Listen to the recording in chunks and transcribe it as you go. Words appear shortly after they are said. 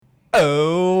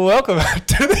Oh, welcome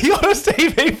to the Honest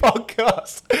TV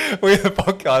podcast. We're the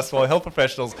podcast for health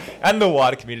professionals and the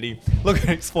wider community looking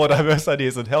to explore diverse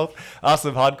ideas in health, ask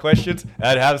some hard questions,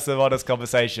 and have some honest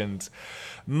conversations.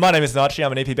 My name is Nachi.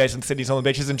 I'm an EP based in Sydney's Northern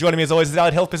Beaches, and joining me as always is our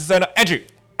health business owner, Andrew.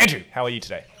 Andrew, how are you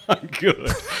today? I'm good.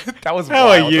 That was How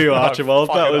wild. are you, Archibald?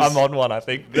 I'm on one, I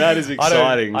think. That is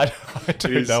exciting. I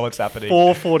don't know what's happening.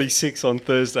 4:46 on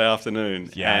Thursday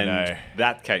afternoon. Yeah, I and know.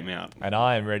 that came out. And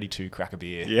I am ready to crack a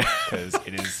beer. Yeah. Because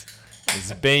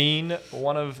it's been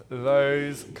one of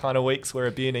those kind of weeks where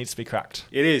a beer needs to be cracked.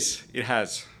 It is. It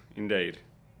has, indeed.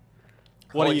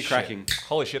 What Holy are you shit. cracking?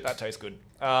 Holy shit, that tastes good.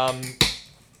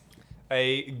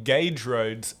 A Gauge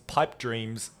Roads Pipe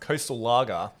Dreams Coastal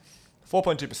Lager,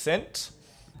 4.2%.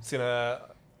 It's in a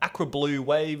aqua blue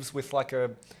waves with like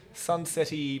a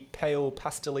sunsetty, pale,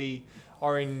 pastel-y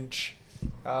orange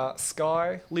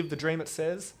sky. Live the dream, it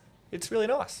says. It's really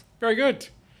nice. Very good.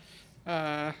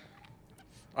 I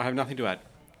have nothing to add.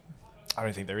 I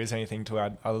don't think there is anything to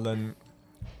add other than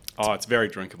Oh, it's very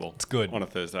drinkable. It's good. On a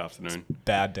Thursday afternoon.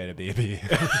 bad day to be a beer.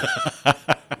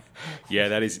 Yeah,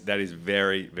 that is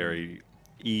very, very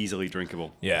easily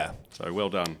drinkable. Yeah. So well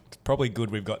done. It's probably good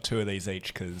we've got two of these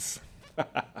each because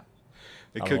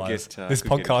It could otherwise get this could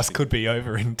get podcast interesting. could be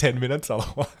over in 10 minutes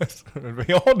otherwise. It'd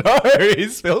be, oh no, he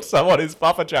spilled some on his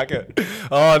puffer jacket.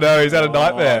 Oh no, he's had a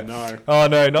nightmare. no. Oh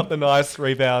no, not the nice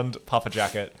rebound puffer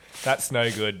jacket. That's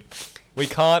no good. We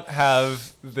can't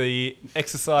have the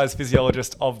exercise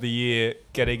physiologist of the year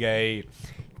getting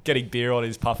beer on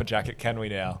his puffer jacket, can we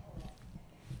now?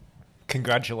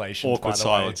 Congratulations, Awkward by the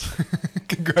silence. way.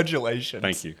 Congratulations.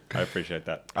 Thank you. I appreciate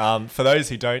that. For those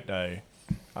who don't know,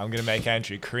 I'm going to make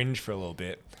Andrew cringe for a little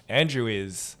bit. Andrew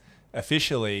is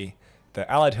officially the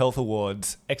Allied Health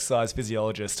Awards Exercise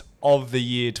Physiologist of the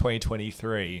Year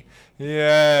 2023.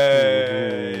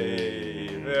 Yay!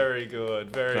 Very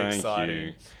good. Very Thank exciting.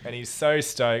 you. And he's so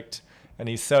stoked and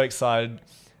he's so excited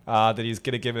that he's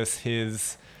going to give us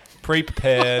his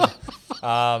pre-prepared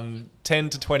 10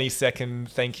 to 20 second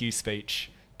thank you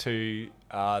speech to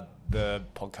the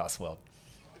podcast world.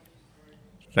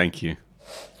 Thank you.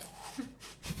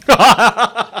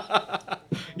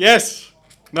 Yes.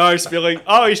 No spilling.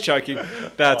 Oh, he's choking.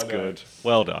 That's Oh, no. good.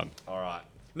 Well done. All right.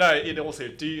 No, it also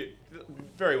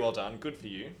very well done. Good for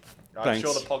you. I'm Thanks.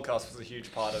 sure the podcast was a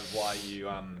huge part of why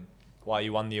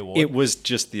you won the award. It was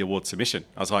just the award submission.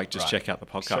 I was like, just Right. check out the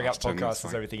podcast. Check out and podcast it's is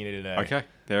like, everything you need to know. Okay,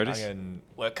 there it is. And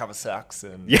work cover sucks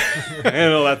and Yeah,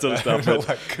 and all that sort of stuff. all But,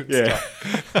 that good yeah.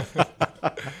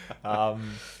 stuff.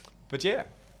 But yeah,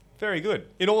 very good.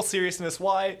 In all seriousness,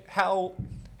 how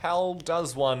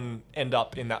does one end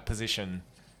up in that position?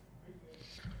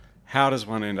 How does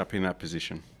one end up in that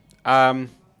position?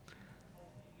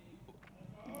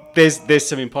 There's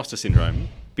some imposter syndrome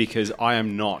because I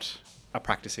am not a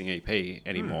practicing EP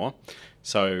anymore.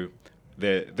 So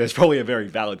there's probably a very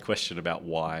valid question about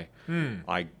why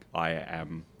I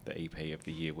am the EP of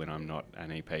the year when I'm not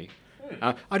an EP.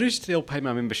 I do still pay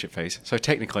my membership fees, so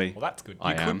technically, Well, that's good. You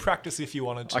I could am. practice if you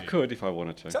wanted to. I could if I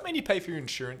wanted Does to. that mean you pay for your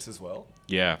insurance as well?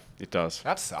 Yeah, it does.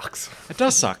 That sucks. It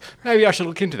does suck. Maybe I should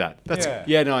look into that.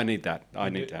 Yeah. No, I need that. I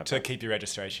need to have to that. keep your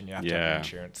registration, you have to have Yeah. your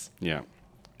insurance. Yeah.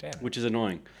 Damn. Which is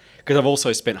annoying. Because I've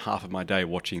also spent half of my day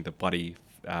watching the bloody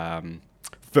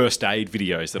first aid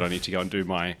videos that I need to go and do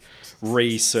my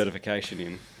re-certification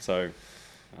in. So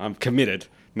I'm committed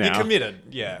now. You're committed,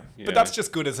 yeah. Yeah. But that's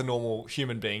just good as a normal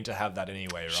human being to have that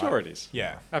anyway, right? Sure it is.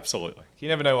 Yeah. Absolutely. You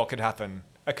never know what could happen.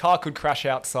 A car could crash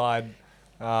outside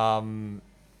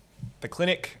the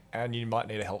clinic and you might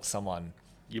need to help someone.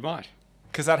 You might.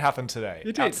 Because that happened today.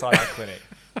 It did. Outside our clinic.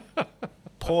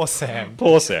 Poor Sam.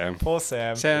 Poor Sam. Poor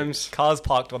Sam. Sam's- Car's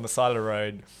parked on the side of the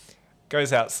road,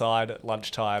 goes outside at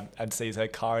lunchtime and sees her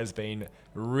car has been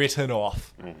written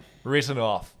off. Written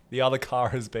off. The other car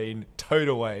has been towed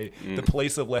away. The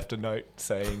police have left a note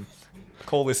saying,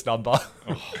 call this number.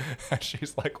 And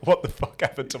she's like, what the fuck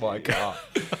happened to my car?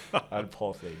 And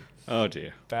poor thing. Oh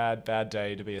dear. Bad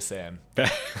day to be a Sam.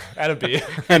 And a beer.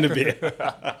 And a beer.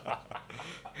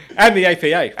 And the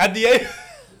APA. And the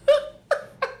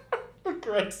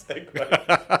Great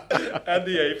segue. And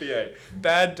the APA.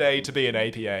 Bad day to be an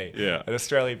APA. Yeah. An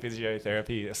Australian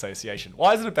Physiotherapy Association.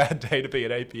 Why is it a bad day to be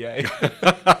an APA?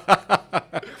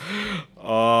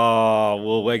 Oh,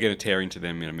 well, we're going to tear into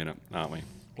them in a minute, aren't we?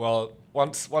 Well,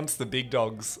 once the big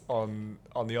dogs on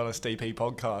the Honest DP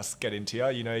podcast get into you,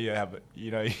 you know you have it.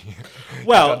 You know you've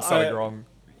done something wrong.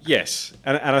 Yes,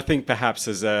 and I think perhaps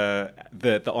as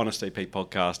the Honest EP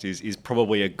podcast is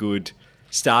probably a good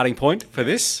starting point for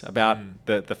this about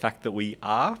the fact that we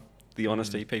are the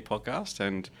Honest EP podcast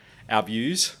and our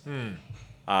views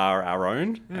are our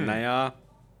own and they are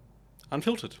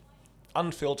Unfiltered.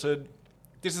 Unfiltered.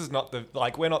 This is not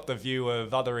we're not the view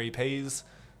of other EPs,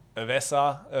 of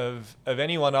ESSA, of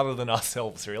anyone other than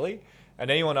ourselves, really. And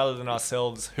anyone other than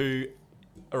ourselves who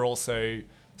are also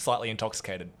slightly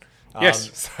intoxicated.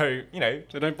 Yes. So,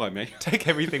 So don't blame me. take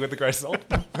everything with a grain of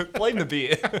salt. Blame the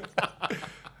beer.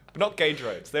 But not Gauge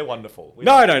Roads. They're wonderful.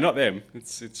 No, not them.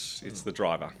 It's the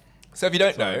driver. So if you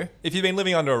don't know, if you've been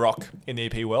living under a rock in the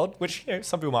EP world, which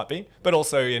some people might be, but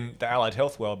also in the allied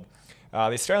health world, the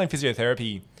Australian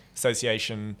Physiotherapy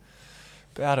Association,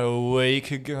 about a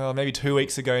week ago, maybe 2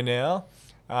 weeks ago now,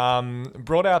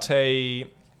 brought out a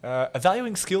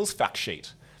valuing skills fact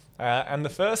sheet. And the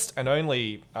first and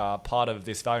only part of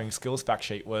this valuing skills fact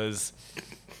sheet was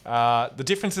the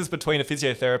differences between a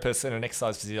physiotherapist and an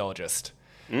exercise physiologist.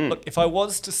 Look, if I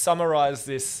was to summarize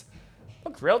this,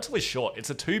 look, relatively short. It's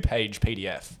a 2-page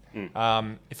PDF.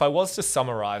 If I was to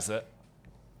summarize it,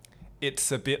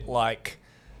 it's a bit like,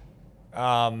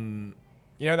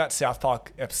 that South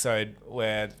Park episode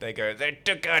where they go, "They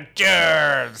took our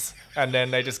germs," and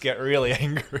then they just get really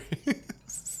angry.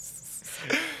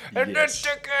 And they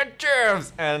took our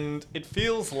germs, and it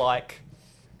feels like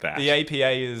the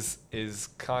APA is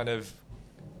kind of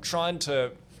trying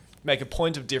to make a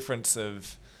point of difference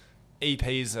of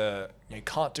EPs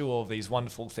can't do all of these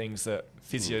wonderful things that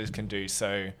physios can do.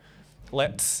 So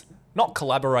let's not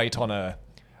collaborate on a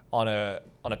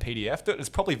PDF that is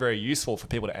probably very useful for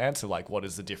people to answer, like what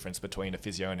is the difference between a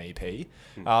physio and EP,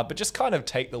 but just kind of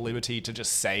take the liberty to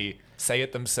just say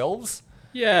it themselves.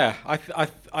 Yeah,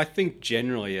 I think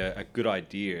generally a good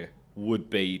idea would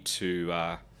be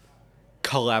to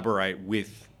collaborate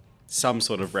with some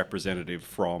sort of representative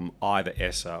from either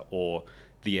ESSA or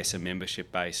the ESSA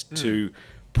membership base to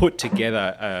put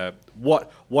together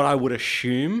what I would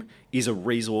assume is a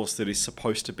resource that is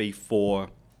supposed to be for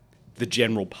the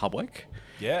general public.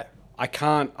 Yeah. I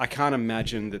can't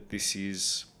imagine that this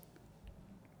is...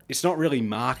 It's not really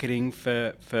marketing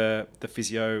for the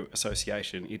Physio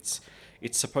Association. It's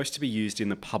supposed to be used in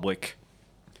the public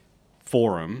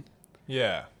forum.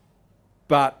 Yeah.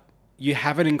 But you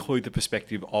haven't included the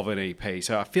perspective of an EP.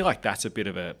 So I feel like that's a bit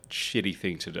of a shitty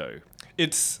thing to do.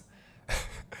 It's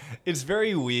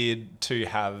very weird to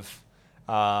have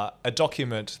a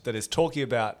document that is talking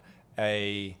about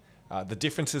the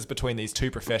differences between these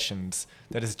two professions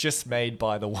that is just made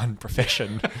by the one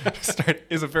profession.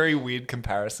 Is a very weird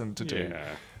comparison to do.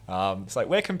 Yeah. It's like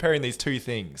we're comparing these two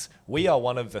things. We are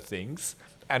one of the things,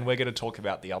 and we're going to talk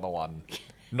about the other one,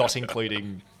 not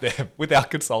including them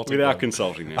without consulting.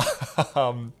 Consulting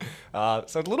them.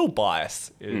 So a little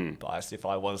biased if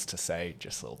I was to say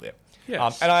just a little bit.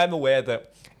 Yes. And I am aware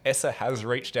that ESSA has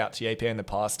reached out to APA in the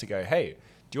past to go, hey,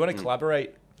 do you want to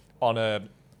collaborate on a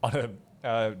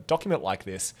document like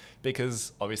this?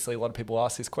 Because obviously a lot of people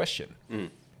ask this question.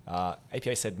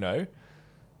 APA said no,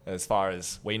 as far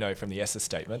as we know from the ESSA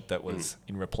statement that was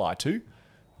in reply to.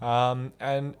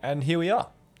 And here we are.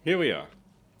 Here we are.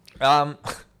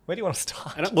 Where do you want to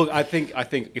start? And look, I think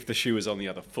if the shoe was on the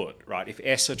other foot, right? If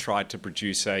ESSA tried to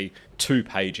produce a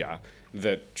 2-pager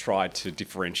that tried to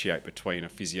differentiate between a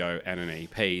physio and an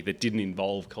EP that didn't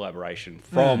involve collaboration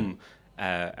from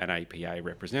an APA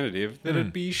representative, then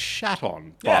it'd be shat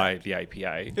on by the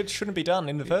APA. It shouldn't be done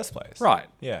in the first place. Right.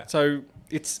 Yeah. So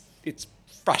it's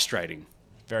frustrating.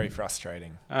 Very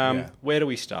frustrating. Where do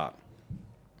we start?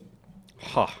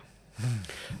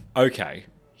 Okay.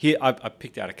 Here, I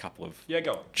picked out a couple of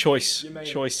go on.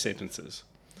 choice sentences.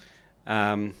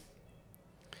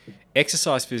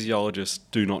 Exercise physiologists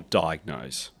do not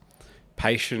diagnose.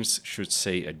 Patients should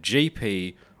see a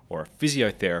GP or a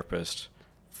physiotherapist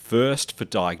first for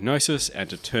diagnosis and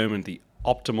determine the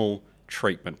optimal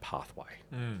treatment pathway.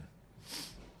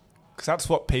 Because that's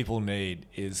what people need,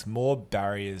 is more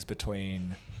barriers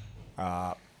between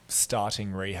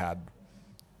starting rehab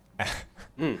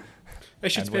They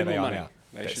should and spend where they more are money. now.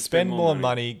 They should Spend more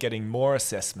money getting more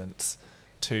assessments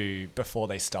before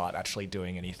they start actually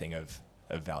doing anything of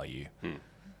value.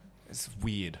 It's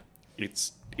weird.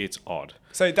 It's odd.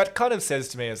 So that kind of says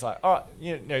to me, it's like, oh,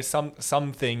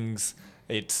 some things,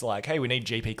 it's like, hey, we need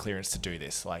GP clearance to do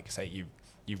this. Like, say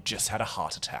you've just had a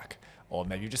heart attack, or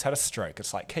maybe you've just had a stroke.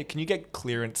 It's like, hey, can you get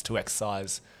clearance to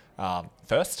exercise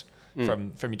first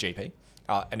from your GP?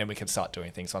 And then we can start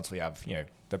doing things once we have,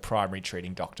 the primary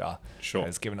treating doctor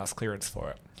has given us clearance for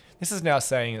it. This is now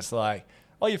saying it's like,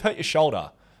 oh, you've hurt your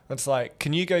shoulder. It's like,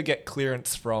 can you go get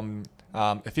clearance from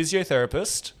a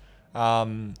physiotherapist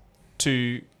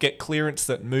to get clearance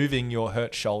that moving your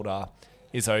hurt shoulder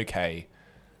is okay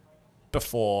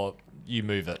before you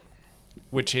move it,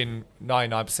 which in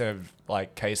 99%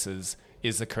 of cases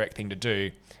is the correct thing to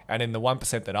do. And in the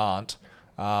 1% that aren't,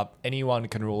 anyone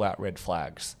can rule out red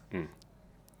flags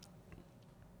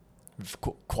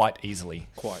quite easily.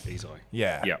 Quite easily.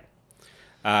 Yeah. Yeah.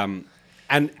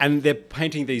 And they're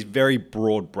painting these very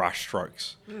broad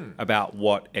brushstrokes about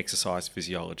what exercise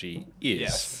physiology is,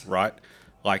 Yes. right?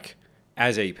 Like,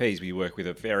 as EPs, we work with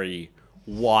a very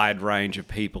wide range of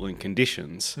people and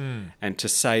conditions. And to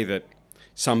say that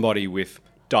somebody with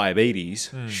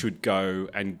diabetes should go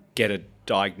and get a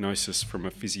diagnosis from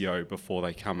a physio before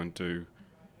they come and do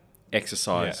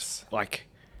exercise, Yes. like,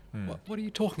 what are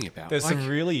you talking about? There's Like, some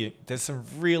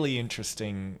really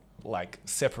interesting like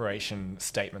separation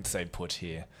statements they put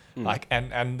here. Like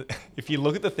and if you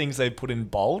look at the things they put in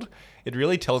bold, it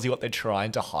really tells you what they're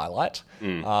trying to highlight.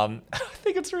 I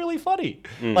think it's really funny.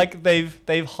 Like they've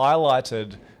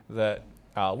highlighted that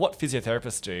what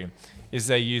physiotherapists do is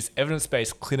they use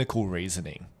evidence-based clinical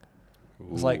reasoning.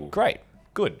 It's like, great,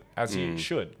 good, as you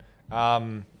should.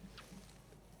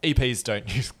 EPs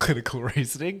don't use clinical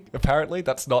reasoning, apparently.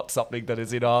 That's not something that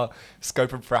is in our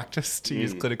scope of practice to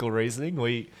use clinical reasoning.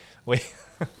 We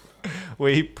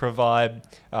we provide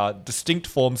distinct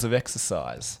forms of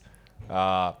exercise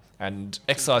and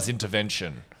exercise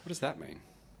intervention. what does that mean?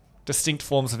 Distinct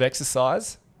forms of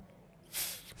exercise?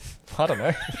 I don't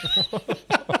know.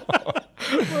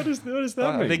 What does that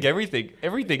mean? I think everything is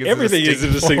Everything is a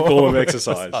distinct form of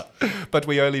exercise. But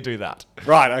we only do that.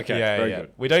 Right, okay, Yeah, very yeah.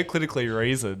 good. We don't clinically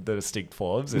reason the distinct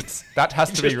forms. That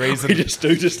has to be reasoned. We just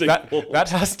do distinct forms. That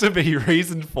has to be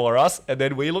reasoned for us, and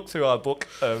then we look through our book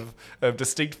of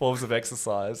distinct forms of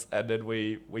exercise, and then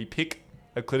we pick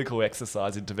a clinical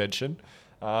exercise intervention,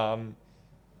 because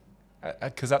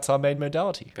that's our main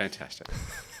modality. Fantastic.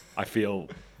 I feel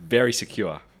very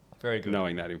secure Very good.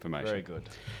 knowing that information. Very good.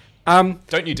 Um,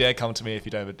 Don't you dare come to me if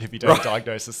you don't Right.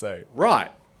 diagnose us though.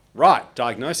 right.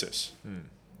 Diagnosis.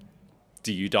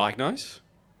 Do you diagnose?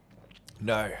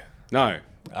 No. No.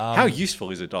 How useful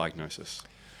is a diagnosis?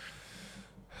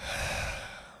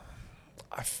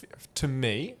 To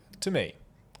me,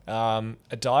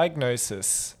 a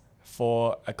diagnosis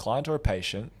for a client or a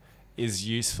patient is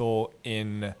useful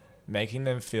in making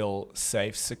them feel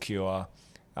safe, secure,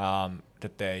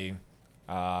 that they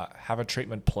have a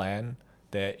treatment plan.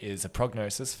 There is a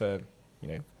prognosis for,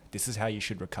 this is how you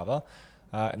should recover,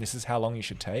 and this is how long you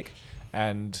should take,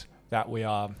 and that you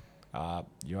are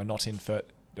not in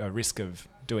a risk of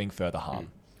doing further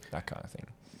harm, that kind of thing.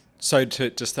 So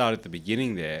to start at the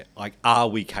beginning there, like, are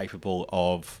we capable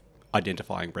of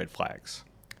identifying red flags?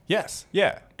 Yes,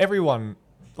 yeah. Everyone,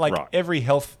 Right. every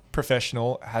health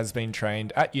professional has been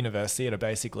trained at university at a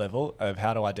basic level of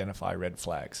how to identify red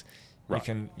flags. Right.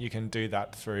 You can do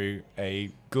that through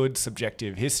a good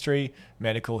subjective history,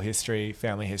 medical history,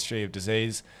 family history of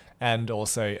disease, and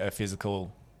also a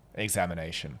physical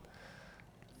examination,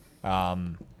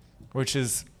 which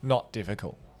is not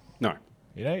difficult. No.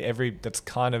 That's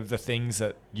kind of the things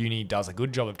that uni does a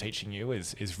good job of teaching you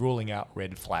is ruling out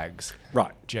red flags.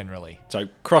 Right. Generally. So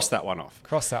cross that one off.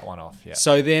 Cross that one off, yeah.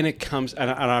 So then it comes, and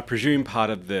I presume part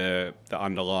of the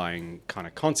underlying kind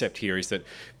of concept here is that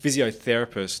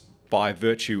physiotherapists, by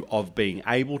virtue of being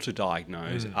able to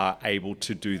diagnose, are able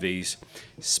to do these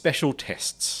special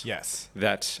tests. Yes.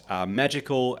 That are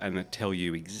magical and that tell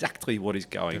you exactly what is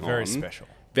going on. Very special.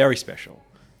 Very special.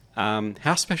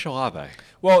 How special are they?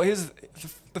 Well, here's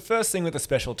the first thing with the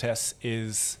special tests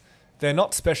is they're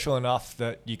not special enough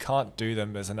that you can't do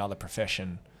them as another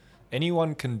profession.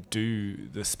 Anyone can do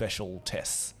the special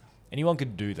tests. Anyone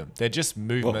can do them. They're just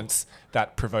movements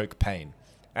that provoke pain.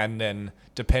 And then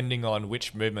depending on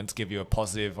which movements give you a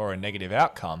positive or a negative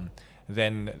outcome,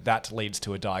 then that leads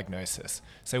to a diagnosis.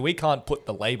 So we can't put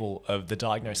the label of the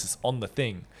diagnosis on the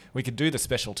thing. We could do the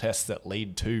special tests that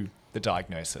lead to the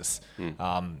diagnosis.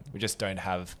 We just don't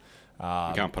have...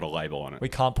 You can't put a label on it. We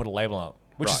can't put a label on it,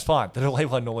 which is fine. The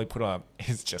label I normally put on it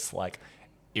is just like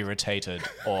irritated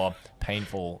or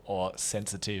painful or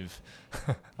sensitive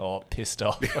or pissed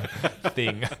off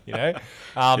thing,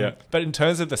 But in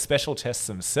terms of the special tests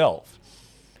themselves,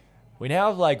 we now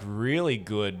have like really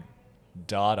good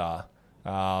data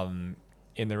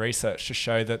in the research to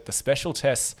show that the special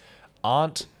tests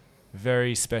aren't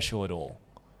very special at all.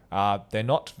 They're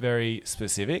not very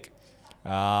specific,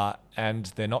 and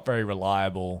they're not very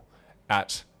reliable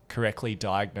at correctly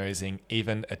diagnosing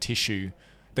even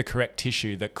the correct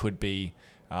tissue that could be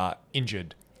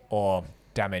injured or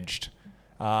damaged.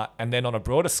 And then on a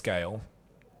broader scale,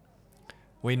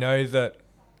 we know that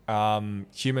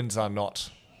humans are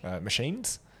not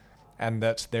machines, and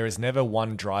that there is never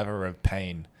one driver of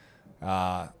pain,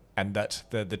 and that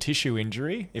the tissue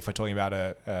injury, if we're talking about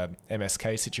a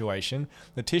MSK situation,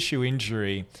 the tissue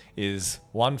injury is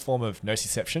one form of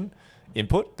nociception.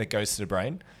 input that goes to the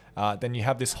brain, then you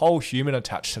have this whole human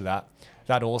attached to that.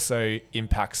 That also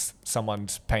impacts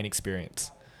someone's pain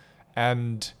experience.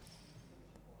 And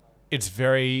it's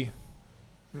very,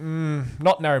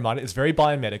 not narrow-minded, it's very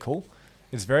biomedical.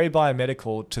 It's very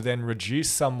biomedical to then reduce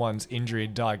someone's injury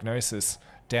diagnosis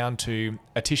down to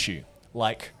a tissue,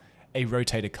 like a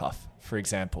rotator cuff, for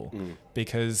example,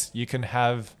 because you can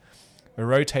have a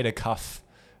rotator cuff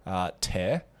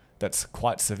tear that's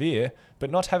quite severe, but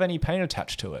not have any pain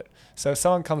attached to it. So if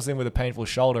someone comes in with a painful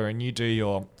shoulder and you do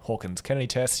your Hawkins-Kennedy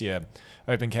test, your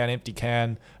open can, empty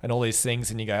can, and all these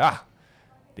things, and you go,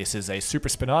 this is a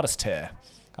supraspinatus tear,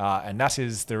 and that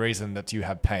is the reason that you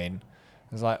have pain.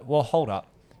 It's like, well, hold up.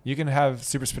 You can have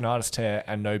supraspinatus tear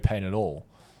and no pain at all.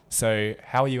 So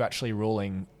how are you actually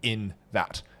ruling in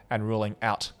that and ruling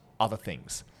out other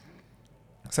things?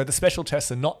 So the special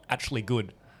tests are not actually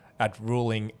good at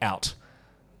ruling out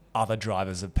other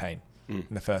drivers of pain in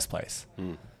the first place.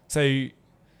 So,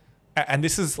 and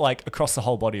this is like across the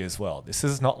whole body as well. This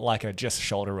is not like a just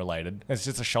shoulder related. It's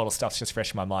just the shoulder stuff's just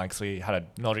fresh in my mind because we had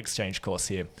a knowledge exchange course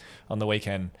here on the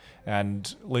weekend,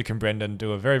 and Luke and Brendan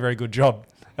do a very, very good job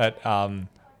at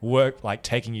work, like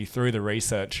taking you through the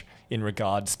research in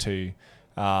regards to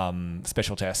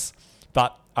special tests.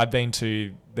 But I've been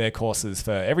to their courses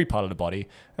for every part of the body,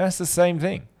 and it's the same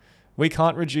thing. We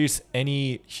can't reduce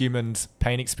any human's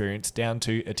pain experience down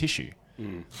to a tissue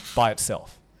by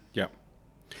itself. Yeah.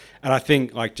 And I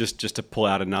think, like, just to pull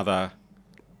out another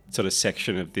sort of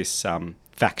section of this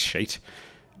fact sheet,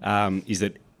 is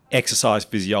that exercise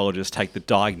physiologists take the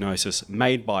diagnosis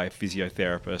made by a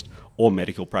physiotherapist or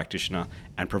medical practitioner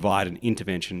and provide an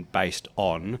intervention based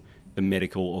on the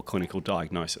medical or clinical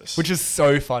diagnosis. Which is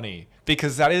so funny,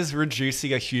 because that is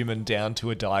reducing a human down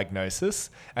to a diagnosis,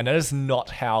 and that is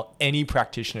not how any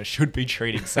practitioner should be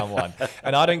treating someone.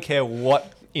 And I don't care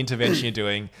what intervention you're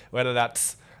doing, whether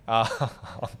that's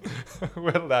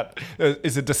whether that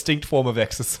is a distinct form of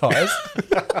exercise,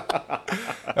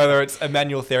 whether it's a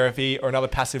manual therapy or another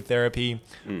passive therapy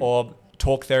or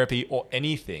talk therapy or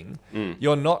anything,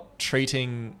 you're not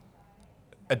treating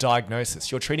a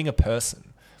diagnosis, you're treating a person.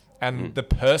 And the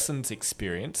person's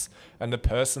experience and the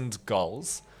person's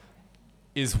goals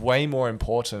is way more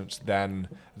important than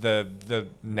the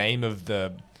name of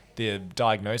the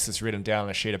diagnosis written down on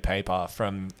a sheet of paper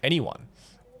from anyone,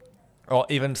 or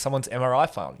even someone's MRI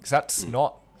findings. That's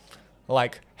not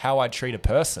like how I treat a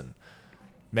person.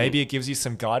 Maybe it gives you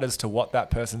some guide as to what that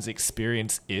person's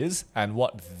experience is and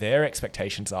what their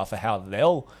expectations are for how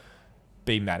they'll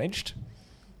be managed.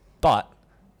 But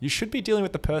you should be dealing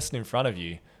with the person in front of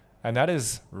you. And that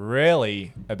is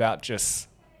rarely about just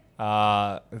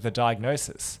the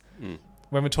diagnosis.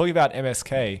 When we're talking about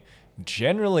MSK,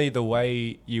 generally the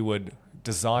way you would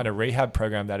design a rehab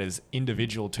program that is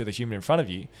individual to the human in front of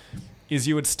you is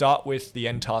you would start with the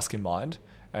end task in mind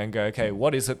and go, okay,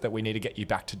 what is it that we need to get you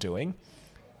back to doing?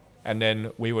 And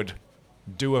then we would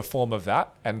do a form of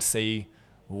that and see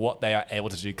what they are able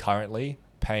to do currently,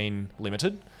 pain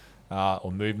limited,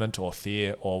 or movement or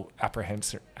fear or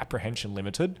apprehension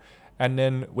limited. And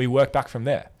then we work back from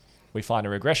there. We find a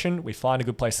regression, we find a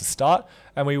good place to start,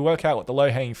 and we work out what the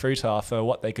low-hanging fruit are for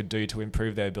what they could do to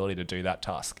improve their ability to do that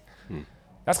task.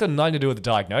 That's got nothing to do with the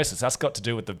diagnosis. That's got to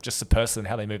do with just the person and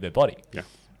how they move their body. Yeah.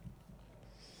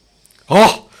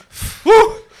 Oh!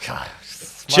 Woo! God,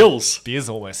 chills. Beer's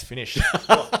almost finished.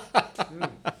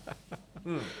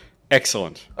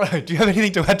 Excellent. Do you have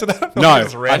anything to add to that? No,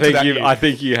 I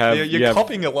think you have. You're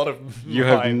copying a lot of. You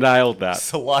have nailed that.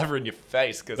 Saliva in your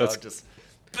face because I just.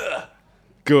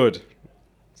 Good.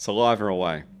 Saliva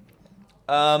away.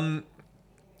 How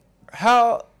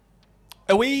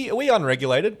are we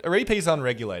unregulated? Are EPs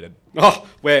unregulated? Oh,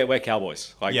 we're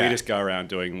cowboys. Like, Yeah. we just go around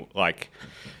doing, like,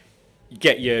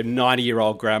 get your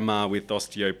 90-year-old grandma with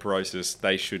osteoporosis.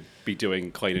 They should be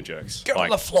doing clean and jerks. Get on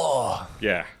the floor.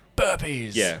 Yeah.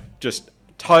 Burpees. Yeah. Just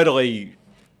totally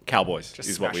cowboys Just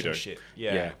is what we do. smashing shit.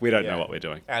 Yeah. We don't know what we're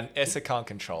doing. And ESSA can't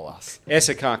control us.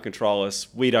 ESSA can't control us.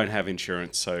 We don't have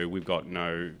insurance, so we've got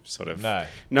no sort of No.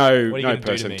 no What are you gonna do to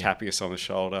person me? tapping us on the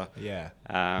shoulder. Yeah.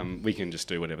 We can just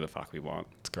do whatever the fuck we want.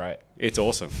 It's great. It's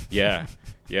awesome. Yeah.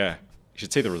 Yeah. You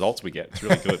should see the results we get. It's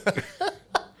really good.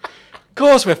 Of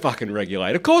course we're fucking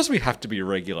regulated. Of course we have to be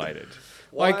regulated.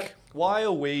 Why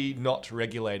are we not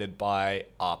regulated by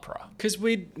APRA? Because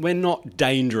we're not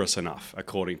dangerous enough,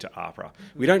 according to APRA.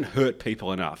 We don't hurt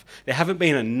people enough. There haven't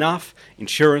been enough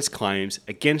insurance claims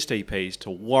against EPs to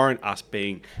warrant us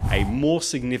being a more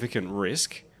significant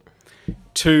risk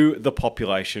to the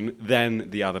population than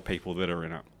the other people that are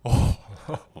in it. Wow.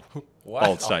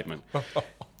 Bold statement.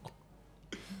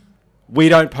 We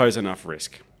don't pose enough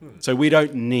risk. So we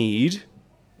don't need,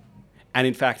 and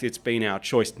in fact, it's been our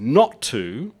choice not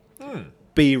to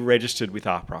be registered with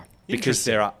AHPRA because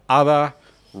there are other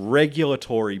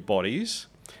regulatory bodies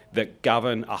that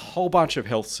govern a whole bunch of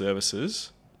health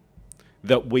services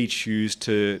that we choose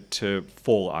to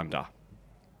fall under.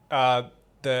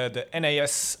 The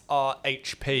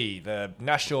NASRHP, the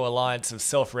National Alliance of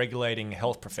Self-Regulating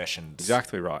Health Professions.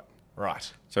 Exactly right.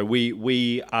 Right. So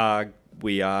we are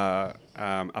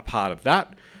a part of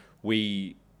that.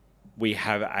 We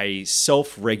have a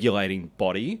self-regulating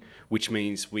body, which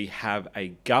means we have a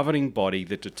governing body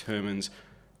that determines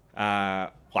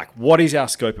what is our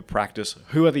scope of practice,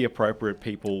 who are the appropriate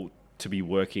people to be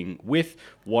working with,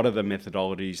 what are the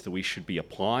methodologies that we should be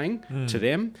applying to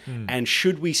them, and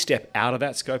should we step out of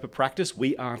that scope of practice,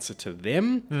 we answer to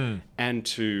them and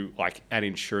to an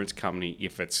insurance company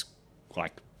if it's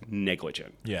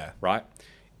negligent. Yeah. Right.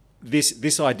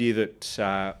 This idea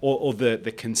that or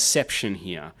the conception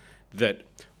here that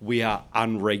we are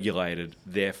unregulated,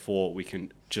 therefore we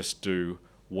can just do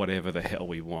whatever the hell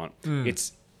we want.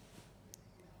 It's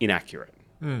inaccurate.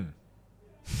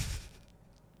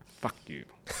 Fuck you.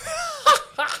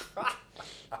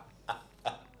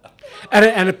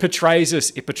 and it portrays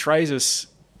us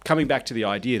coming back to the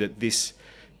idea that this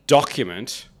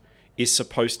document is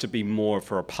supposed to be more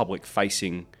for a public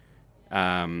facing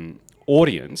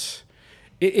audience.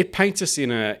 It paints us in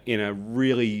a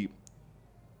really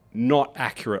not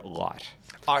accurate light.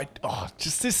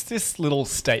 Just this little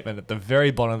statement at the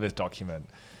very bottom of this document.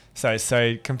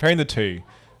 So comparing the two,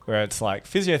 where it's like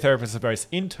physiotherapists are both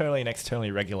internally and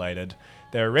externally regulated.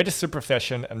 They're a registered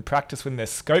profession and practice within their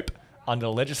scope under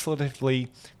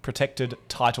legislatively protected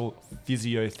title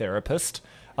physiotherapist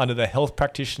under the Health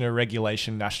Practitioner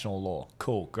Regulation National Law.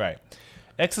 Cool, great.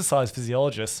 Exercise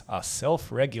physiologists are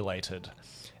self-regulated.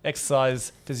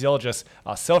 Exercise physiologists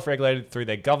are self-regulated through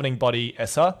their governing body,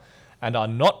 ESSA, and are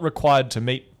not required to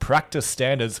meet practice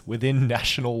standards within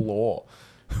national law.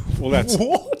 Well,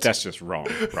 that's just wrong,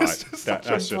 right? That's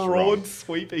just broad,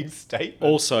 sweeping statement.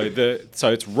 Also,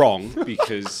 it's wrong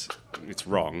because it's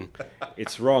wrong.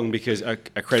 It's wrong because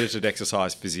accredited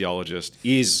exercise physiologist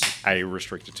is a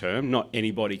restricted term. Not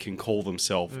anybody can call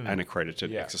themselves an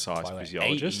accredited exercise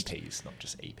physiologist. AEPs, not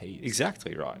just EPs.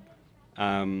 Exactly right.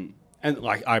 And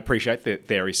I appreciate that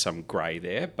there is some grey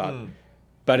there,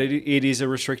 but it is a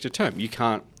restricted term. You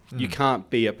can't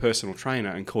be a personal trainer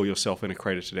and call yourself an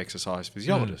accredited exercise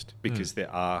physiologist because there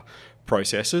are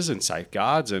processes and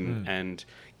safeguards and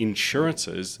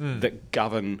insurances that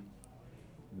govern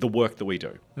the work that we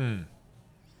do.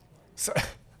 So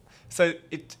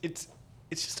it's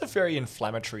just a very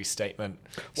inflammatory statement.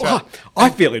 So, well, I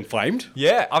feel inflamed.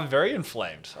 Yeah, I'm very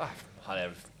inflamed. I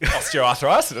have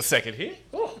osteoarthritis in a second here.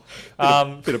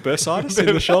 Bit of bursitis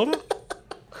in the shoulder.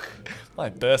 My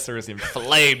bursa is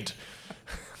inflamed.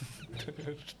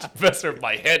 Bursa of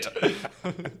my head.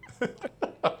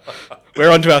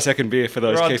 We're on to our second beer for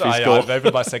those keeping score. I've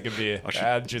opened my second beer.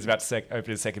 Andrew's about to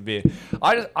open his second beer.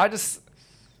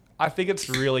 I think it's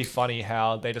really funny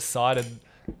how they decided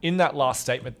in that last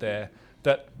statement there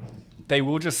that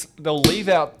they'll leave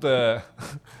out the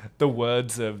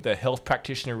words of the Health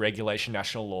Practitioner Regulation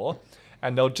National Law,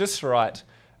 and they'll just write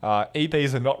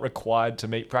EPs are not required to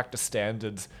meet practice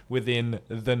standards within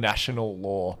the national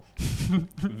law.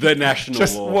 The national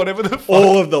just law. Whatever the fuck.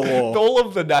 All of the law. All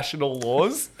of the national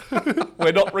laws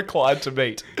we're not required to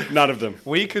meet. None of them.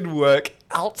 We can work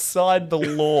outside the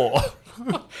law.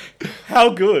 How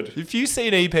good. If you see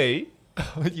an EP,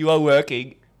 you are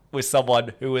working with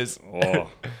someone who is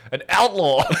an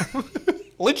outlaw.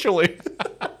 Literally.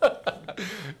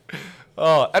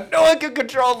 And no one can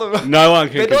control them. No one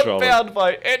can control them. They're not bound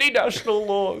by any national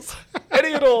laws.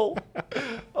 Any at all.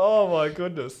 Oh my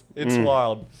goodness. It's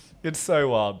wild. It's so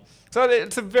wild. So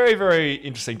it's a very, very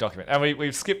interesting document. And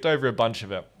we've skipped over a bunch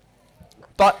of it.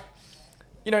 But,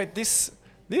 this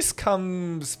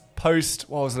comes post,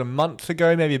 what was it, a month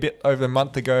ago, maybe a bit over a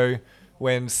month ago,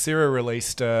 when CIRA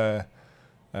released a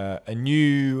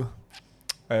new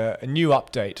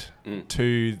update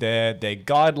to their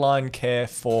guideline care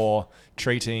for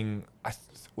treating, I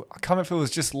can't remember if it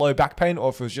was just low back pain or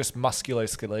if it was just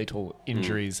musculoskeletal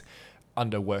injuries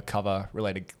under work cover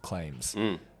related claims.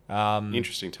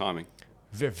 Interesting timing.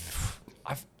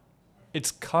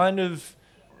 It's kind of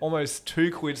almost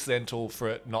too coincidental for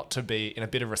it not to be in a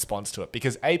bit of response to it,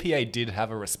 because APA did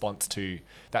have a response to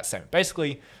that statement.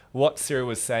 Basically, what CIRA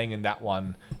was saying in that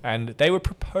one, and they were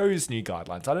proposed new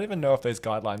guidelines. I don't even know if those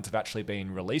guidelines have actually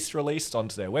been released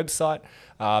onto their website,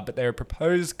 but they were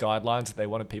proposed guidelines that they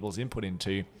wanted people's input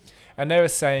into. And they were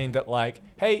saying that,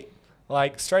 hey,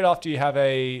 like straight after you have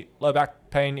a lower back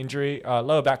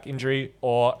injury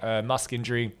or a muscle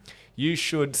injury, you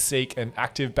should seek an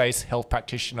active-based health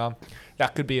practitioner.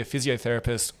 That could be a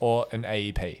physiotherapist or an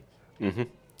AEP,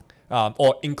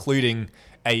 or including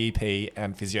AEP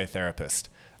and physiotherapist.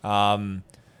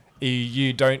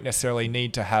 You don't necessarily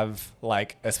need to have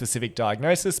like a specific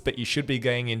diagnosis, but you should be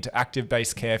going into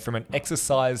active-based care from an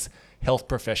exercise health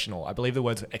professional. I believe the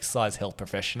words are exercise health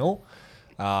professional.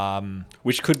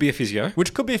 Which could be a physio.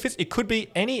 It could be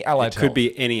any allied health. Could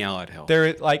be any allied health.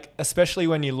 There, like, especially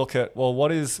when you look at, well,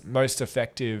 what is most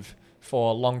effective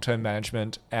for long-term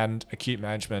management and acute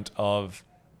management of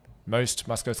most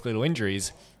musculoskeletal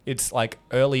injuries, it's like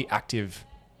early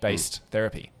active-based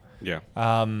therapy. Yeah.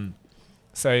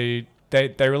 So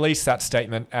they released that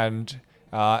statement, and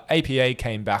APA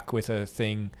came back with a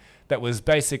thing that was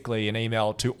basically an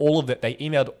email to all of that. They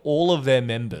emailed all of their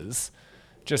members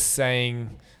just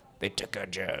saying they took our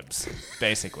jobs,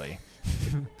 basically.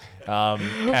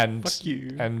 And Fuck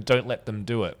you. And don't let them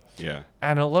do it. Yeah.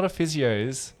 And a lot of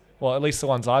physios, well, at least the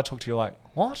ones I talked to, are like,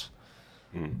 what?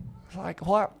 Like,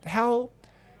 what? How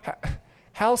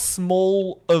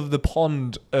small of the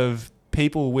pond of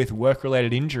people with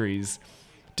work-related injuries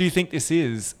do you think this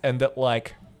is? And that,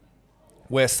 like,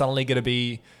 we're suddenly going to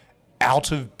be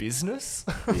out of business?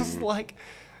 It's like,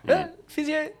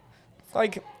 physio...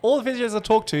 Like, all the physios I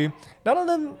talked to, none of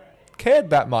them cared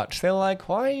that much. They're like,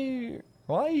 why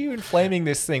are you inflaming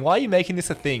this thing? Why are you making this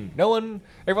a thing?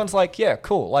 Everyone's like, yeah,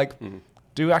 cool. Like,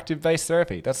 do active-based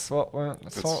therapy. That's what we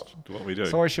do.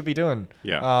 That's what we should be doing.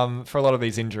 Yeah. For a lot of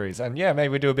these injuries. And yeah, maybe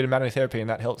we do a bit of manual therapy and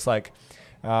that helps, like,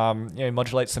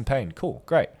 modulate some pain. Cool,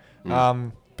 great.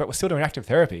 But we're still doing active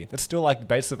therapy. That's still like the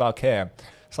basis of our care.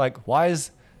 It's like, why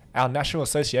is our national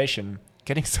association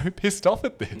getting so pissed off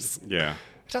at this? Yeah.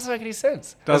 It doesn't make any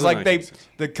sense. Sense.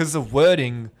 Because the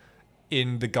wording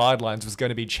in the guidelines was going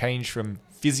to be changed from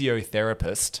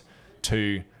physiotherapist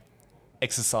to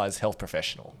exercise health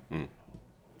professional. And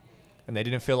they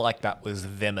didn't feel like that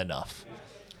was them enough.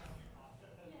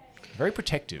 Very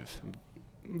protective.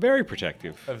 Very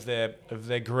protective. Of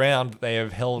their ground that they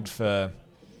have held for...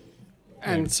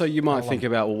 And so you might think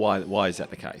about, well, why is that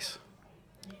the case?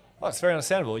 Well, it's very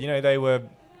understandable. They were...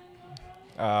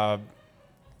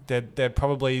 They're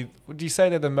probably... Would you say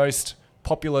they're the most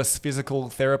populous physical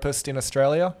therapist in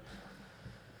Australia?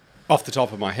 Off the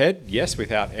top of my head, yes,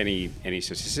 without any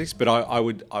statistics. But I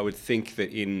would think that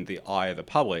in the eye of the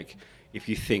public, if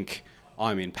you think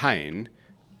I'm in pain,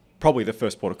 probably the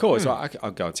first port of call is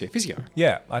I'll go and see a physio.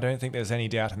 Yeah, I don't think there's any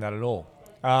doubt in that at all.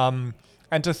 And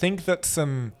to think that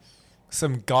some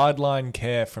guideline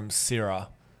care from CIRA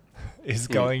is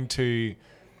going to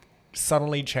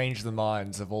suddenly change the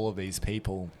minds of all of these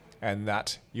people, and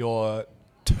that your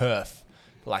turf,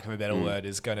 for lack of a better word,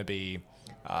 is going to be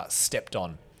stepped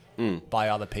on by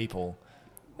other people.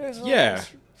 It's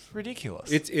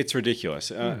ridiculous. It's ridiculous.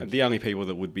 The only people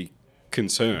that would be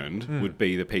concerned would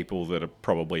be the people that are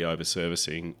probably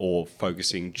over-servicing or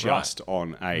focusing just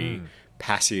on a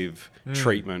passive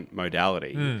treatment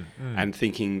modality and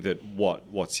thinking that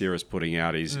what Sierra's putting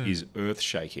out is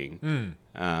earth-shaking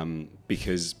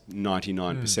because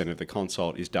 99% of the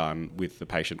consult is done with the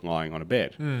patient lying on a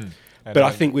bed. But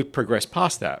I think we've progressed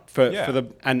past that.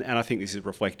 And I think this is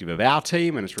reflective of our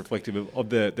team, and it's reflective of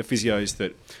the physios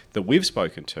that we've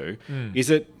spoken to, is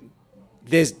that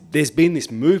there's been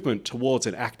this movement towards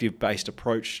an active-based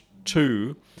approach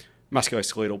to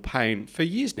musculoskeletal pain for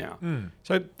years now.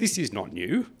 So this is not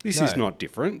new. This is not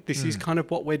different. This is kind of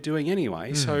what we're doing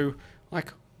anyway. So,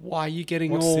 like, why are you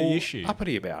getting What's all the issue?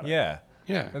 uppity about it? Yeah.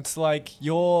 It's like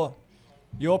your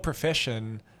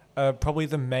profession are probably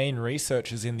the main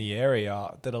researchers in the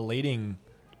area that are leading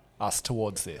us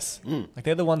towards this. Like,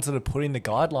 they're the ones that are putting the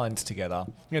guidelines together.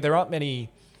 There aren't many...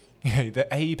 the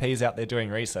AEPs out there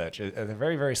doing research are a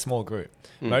very, very small group.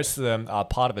 Most of them are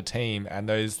part of a team, and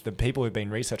the people who've been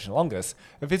researching the longest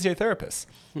are physiotherapists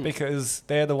because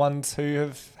they're the ones who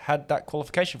have had that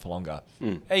qualification for longer.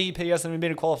 AEP hasn't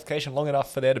been a qualification long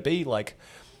enough for there to be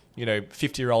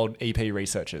 50-year-old EP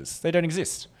researchers. They don't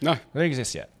exist. No. They don't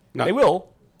exist yet. No. They will.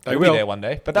 They'll be there one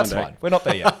day, but that's fine. We're not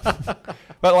there yet.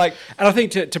 But and I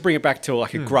think to bring it back to a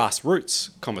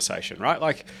grassroots conversation, right?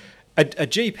 Like a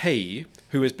GP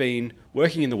who has been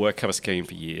working in the work cover scheme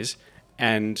for years,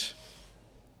 and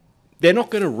they're not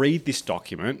going to read this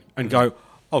document and go,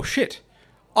 oh shit,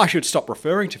 I should stop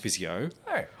referring to physio.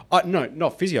 No,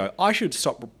 not physio. I should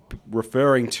stop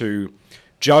referring to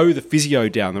Joe, the physio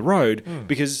down the road,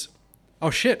 because, oh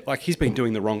shit, he's been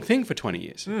doing the wrong thing for 20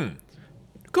 years.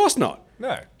 Of course not.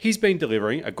 No. He's been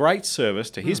delivering a great service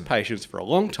to his patients for a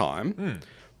long time.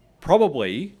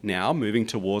 probably now moving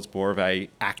towards more of a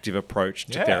active approach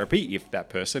to Yeah. therapy if that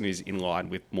person is in line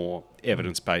with more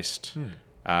evidence-based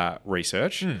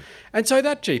research. And so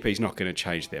that GP's not going to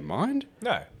change their mind.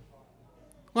 No.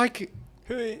 Like,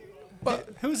 Who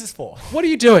is this for? what are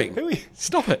you doing? Who are you,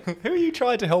 Stop it. who are you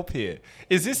trying to help here?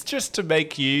 Is this just to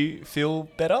make you feel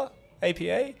better,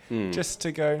 APA? Just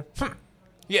to go,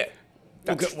 yeah,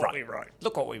 that's Look at what right. we wrote.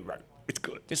 Look what we wrote. It's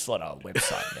good. This is on our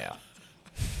website now.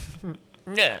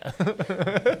 Yeah.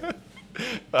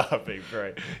 That'd be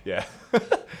great. Yeah.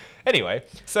 Anyway,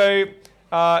 so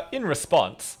in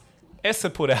response, ESSA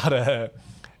put out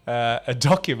a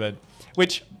document,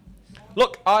 which,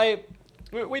 look,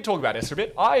 we talk about ESSA a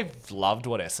bit. I've loved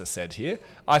what ESSA said here.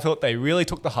 I thought they really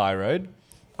took the high road.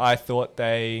 I thought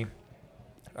they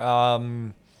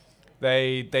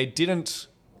didn't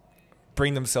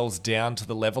bring themselves down to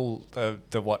the level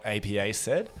of what APA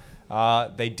said.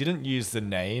 They didn't use the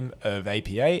name of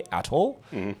APA at all.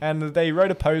 And they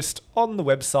wrote a post on the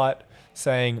website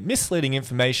saying misleading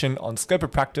information on scope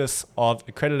of practice of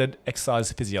accredited exercise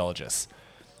physiologists.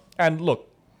 And look,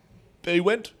 they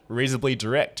went reasonably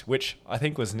direct, which I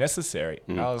think was necessary.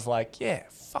 I was like, yeah,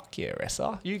 fuck yeah,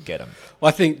 ESSA, you get them. Well,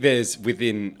 I think there's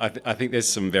I think there's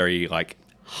some very like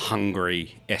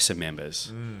hungry ESSA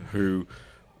members who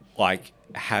like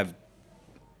have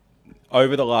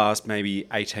over the last maybe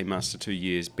 18 months to 2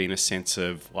 years been a sense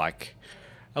of like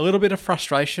a little bit of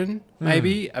frustration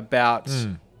maybe about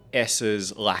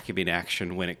ESSA's lack of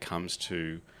inaction when it comes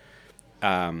to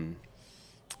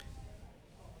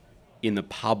in the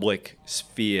public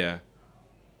sphere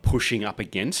pushing up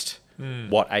against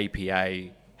what APA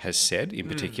has said in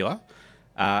particular.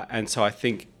 And so I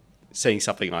think seeing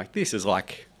something like this is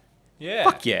like, Yeah.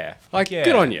 fuck yeah. Like, Yeah.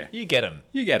 good on you. You get them.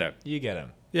 You get it. You get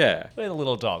them. Yeah. Look at the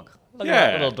little dog. Look at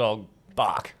Yeah. that little dog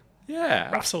bark.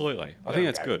 Yeah, absolutely. I think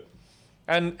that's good.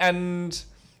 And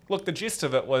look, the gist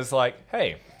of it was like,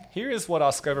 hey, here is what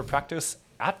our scope of practice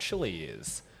actually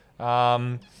is.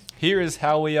 Here is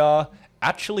how we are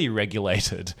actually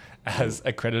regulated as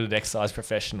accredited exercise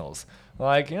professionals.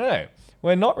 Like,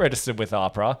 we're not registered with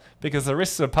APRA because the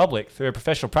risks to the public through a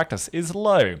professional practice is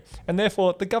low, and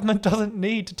therefore the government doesn't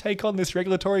need to take on this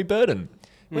regulatory burden.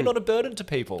 We're not a burden to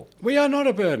people. We are not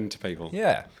a burden to people.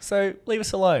 Yeah, so leave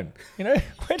us alone. We're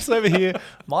just over here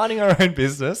minding our own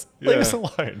business. Leave Yeah. us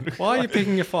alone. Why are you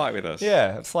picking a fight with us?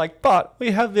 Yeah, it's like, but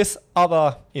we have this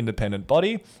other independent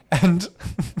body, and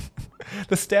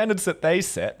the standards that they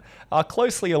set are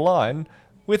closely aligned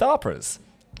with APRA's.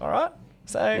 All right?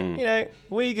 So,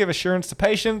 we give assurance to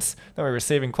patients that we're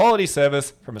receiving quality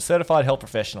service from a certified health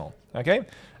professional. Okay?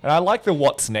 And I like the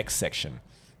what's next section.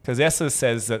 Because ESSA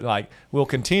says that, like, we'll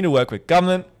continue to work with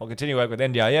government, we'll continue to work with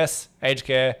NDIS, aged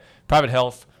care, private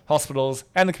health, hospitals,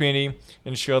 and the community,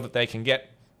 ensure that they can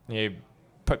get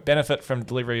benefit from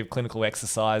delivery of clinical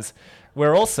exercise.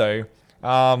 We're also,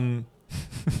 I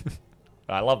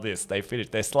love this. They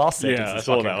finished their last sentence. Yeah, I is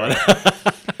saw fucking that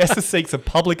great. ESSA seeks a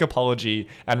public apology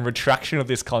and retraction of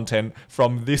this content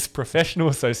from this professional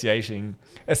association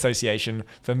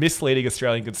for misleading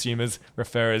Australian consumers,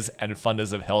 referrers, and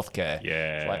funders of healthcare.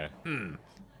 Yeah. It's like,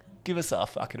 give us our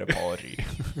fucking apology.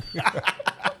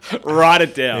 Write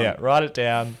it down. Yeah, write it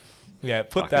down. Yeah,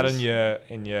 put that Fuckers.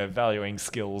 in your valuing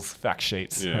skills fact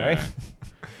sheets. Yeah. Right?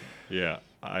 Yeah.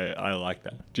 I like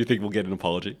that. Do you think we'll get an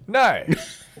apology? No.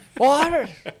 Well,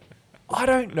 I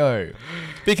don't know.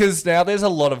 Because now there's a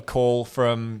lot of call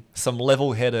from some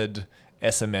level-headed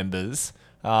ESSA members.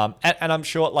 And I'm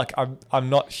sure, like, I'm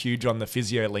not huge on the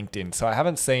physio LinkedIn, so I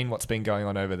haven't seen what's been going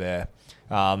on over there.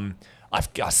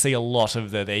 I see a lot of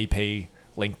the EP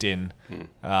LinkedIn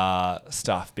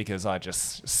stuff because I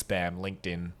just spam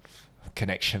LinkedIn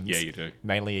connections. Yeah, you do.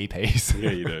 Mainly EPs.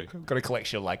 Yeah, you do. I've got a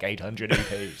collection of like 800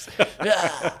 EPs.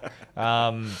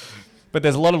 But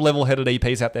there's a lot of level-headed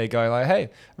EPs out there going like, hey,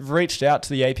 I've reached out to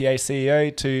the APA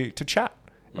CEO to chat,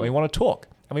 and we want to talk,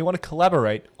 and we want to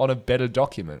collaborate on a better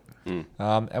document.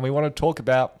 And we want to talk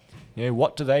about,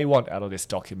 what do they want out of this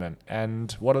document,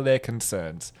 and what are their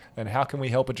concerns, and how can we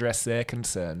help address their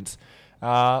concerns.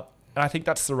 And I think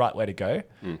that's the right way to go.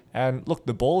 And look,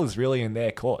 the ball is really in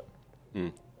their court.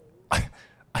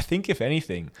 I think if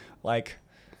anything, I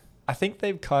think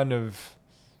they've kind of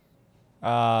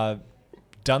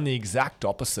done the exact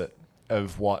opposite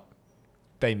of what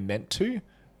they meant to,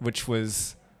 which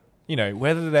was,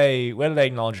 whether they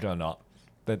acknowledge it or not,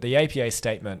 that the APA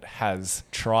statement has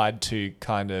tried to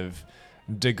kind of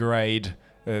degrade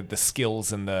the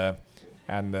skills and the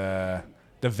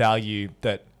value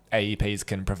that AEPs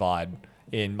can provide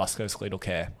in musculoskeletal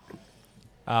care.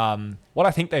 What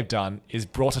I think they've done is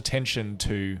brought attention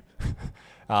to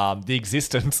the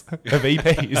existence of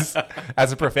EPs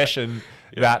as a profession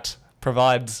that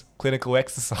provides clinical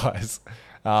exercise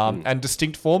and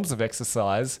distinct forms of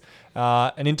exercise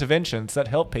and interventions that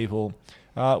help people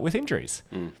with injuries.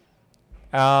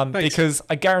 Because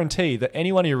I guarantee that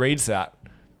anyone who reads that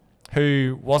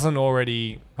who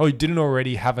didn't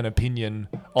already have an opinion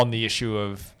on the issue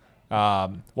of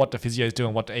what do physios do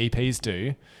and what do EPs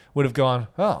do, would have gone,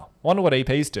 oh, wonder what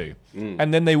EPs do.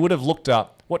 And then they would have looked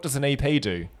up, what does an EP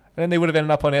do? And then they would have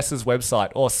ended up on ESSA's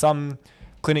website or some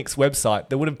clinic's website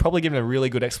that would have probably given a really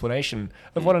good explanation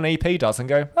of what an EP does and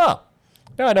go, oh,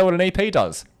 now I know what an EP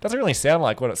does. Doesn't really sound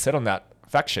like what it said on that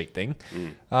fact sheet thing.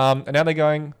 And now they're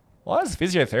going, why is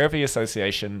Physiotherapy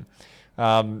Association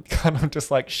kind of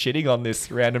just like shitting on this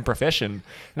random profession? And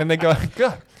then they're going,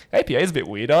 God, APA is a bit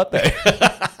weird, aren't they?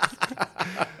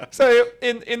 So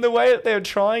in the way that they're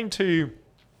trying to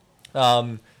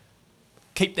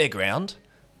keep their ground,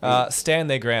 stand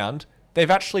their ground,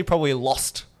 they've actually probably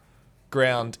lost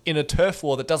ground in a turf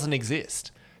war that doesn't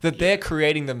exist, that they're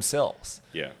creating themselves.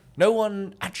 Yeah. No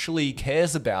one actually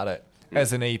cares about it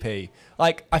as an EP.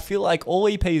 Like, I feel like all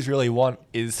EPs really want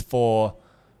is for,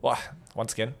 well,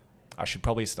 once again, I should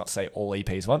probably not say all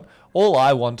EPs want. All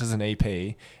I want as an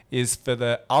EP is for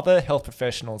the other health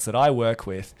professionals that I work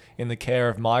with in the care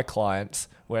of my clients,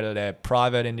 whether they're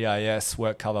private, NDIS,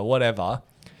 work cover, whatever,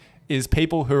 is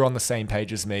people who are on the same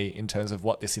page as me in terms of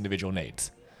what this individual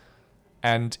needs.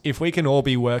 And if we can all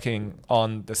be working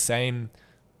on the same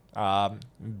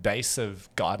base of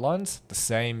guidelines, the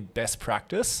same best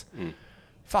practice,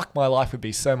 fuck, my life would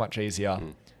be so much easier.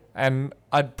 And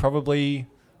I'd probably,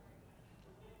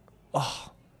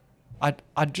 it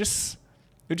would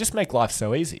just make life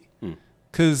so easy.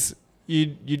 Because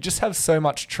you just have so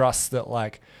much trust that,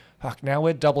 like, fuck, now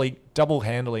we're double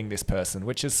handling this person,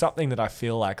 which is something that I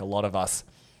feel like a lot of us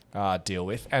deal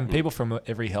with. And people from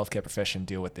every healthcare profession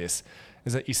deal with this,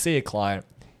 is that you see a client,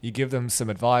 you give them some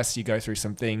advice, you go through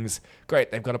some things. Great,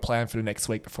 they've got a plan for the next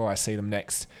week before I see them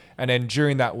next. And then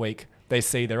during that week, they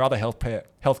see their other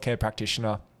healthcare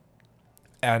practitioner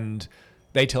and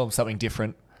they tell them something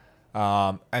different.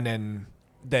 And then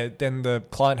the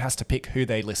client has to pick who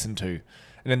they listen to. And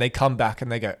then they come back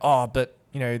and they go, oh, but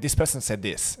this person said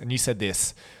this and you said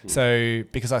this. So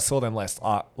because I saw them last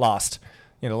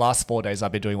 4 days,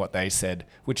 I've been doing what they said,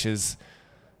 which is,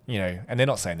 and they're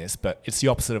not saying this, but it's the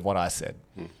opposite of what I said.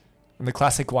 And the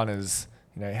classic one is,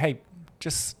 hey,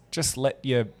 just let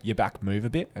your back move a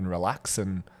bit and relax,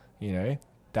 and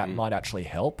that might actually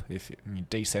help if you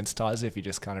desensitize it, if you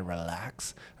just kind of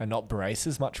relax and not brace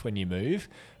as much when you move.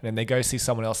 And then they go see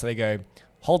someone else and they go,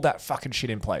 hold that fucking shit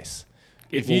in place.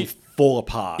 It will fall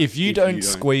apart. If you don't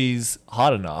squeeze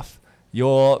hard enough,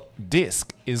 your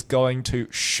disc is going to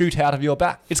shoot out of your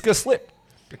back. It's going to slip.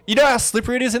 You know how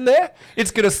slippery it is in there?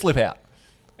 It's going to slip out.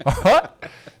 All right?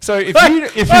 So all right?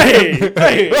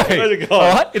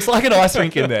 It's like an ice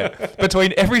rink in there.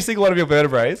 Between every single one of your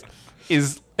vertebrae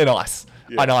is an ice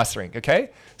rink, okay?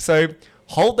 So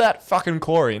hold that fucking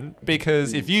core in,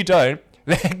 because if you don't,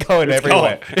 they're going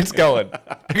everywhere. It's going.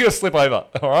 You're going to slip over,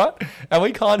 all right? And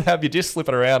we can't have your disc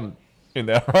slipping around in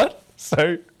there, all right?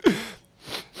 So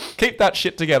keep that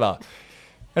shit together.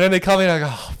 And then they come in and I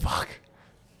go, oh, fuck.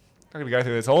 I'm going to go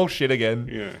through this whole shit again.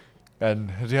 Yeah.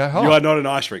 And you are not an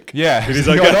ice rink. Yeah. It is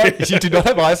okay. You do not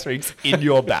have ice rinks in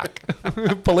your back.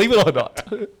 Believe it or not.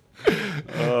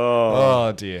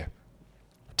 Oh, dear.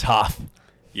 Tough.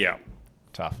 Yeah.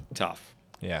 Tough.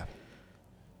 Yeah.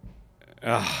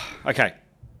 Okay.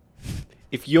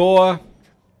 If your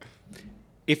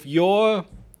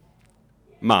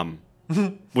mum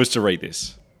was to read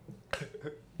this,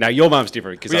 now your mum's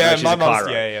different because I know she's a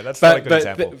chiro. Yeah, that's not a good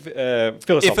example.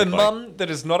 Philosophically, if a mum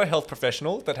that is not a health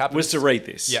professional that happens was to read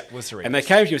this, and they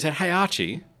came to you and said, "Hey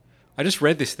Archie, I just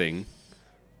read this thing.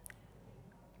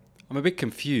 I'm a bit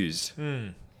confused.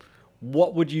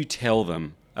 What would you tell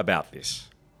them about this?"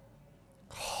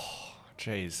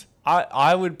 Jeez.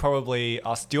 I would probably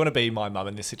ask, do you want to be my mum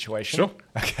in this situation? Sure.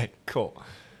 Okay, cool.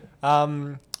 What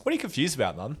are you confused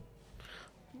about, mum?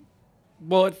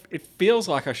 Well, it feels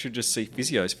like I should just see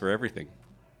physios for everything.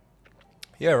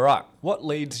 Yeah, right. What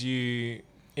leads you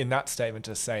in that statement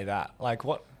to say that? Like,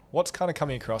 what's kind of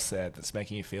coming across there that's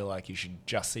making you feel like you should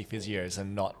just see physios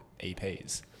and not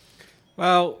EPs?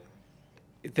 Well,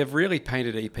 they've really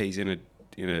painted EPs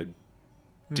in a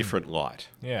different light.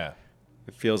 Yeah.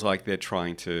 It feels like they're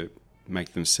trying to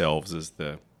make themselves as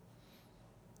the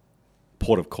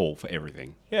port of call for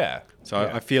everything. Yeah. So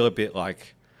I feel a bit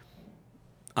like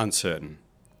uncertain.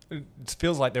 It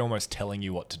feels like they're almost telling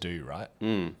you what to do, right?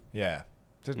 Yeah.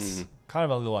 It's kind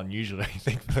of a little unusual, I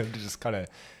think, for them to just kind of,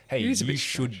 hey, It is a you bit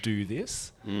should strange. do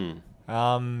this.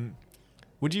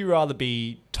 Would you rather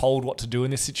be told what to do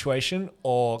in this situation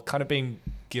or kind of being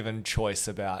given choice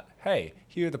about, hey,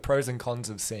 here are the pros and cons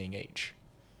of seeing each?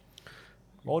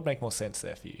 What would make more sense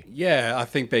there for you? Yeah, I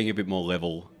think being a bit more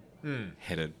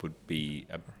level-headed would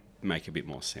make a bit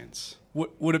more sense.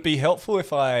 Would it be helpful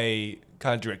if I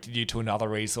kind of directed you to another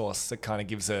resource that kind of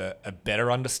gives a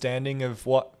better understanding of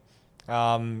what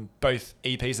both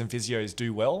EPs and physios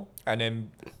do well, and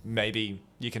then maybe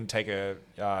you can take you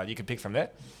can pick from there?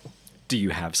 Do you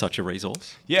have such a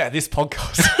resource? Yeah, this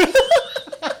podcast.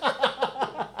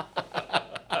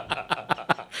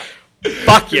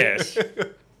 Fuck yes.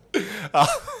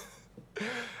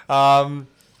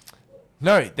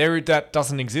 No, that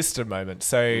doesn't exist at the moment.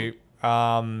 So,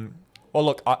 well,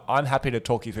 look, I'm happy to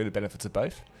talk you through the benefits of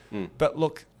both. But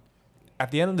look,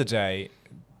 at the end of the day,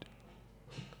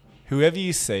 whoever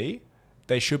you see,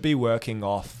 they should be working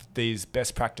off these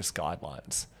best practice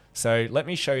guidelines. So let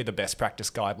me show you the best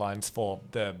practice guidelines for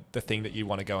the thing that you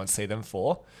want to go and see them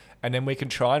for. And then we can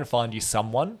try and find you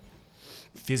someone,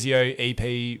 physio,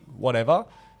 EP, whatever,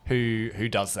 who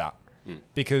does that.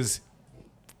 Because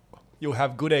you'll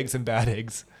have good eggs and bad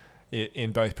eggs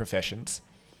in both professions.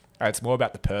 It's more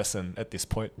about the person at this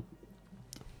point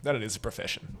than it is a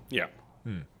profession. Yeah.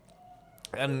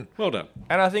 And Well done.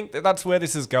 and I think that's where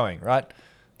this is going, right?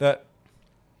 That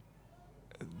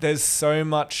there's so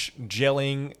much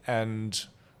gelling and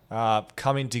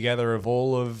coming together of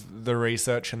all of the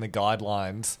research and the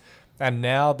guidelines, and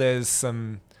now there's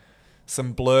some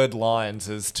blurred lines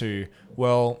as to,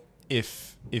 well,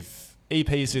 if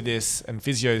EPs do this and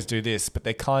physios do this, but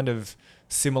they're kind of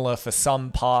similar for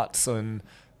some parts, and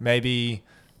maybe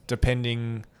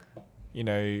depending,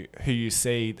 who you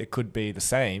see, they could be the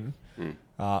same,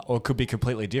 or it could be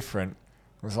completely different.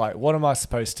 It's like, what am I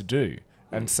supposed to do?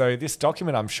 And so this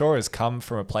document, I'm sure, has come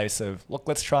from a place of, look,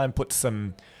 let's try and put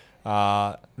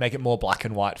make it more black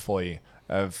and white for you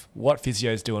of what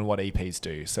physios do and what EPs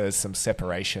do. So there's some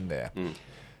separation there.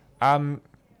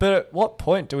 But at what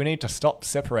point do we need to stop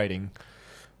separating?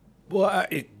 Well,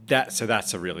 that's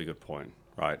a really good point,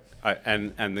 right?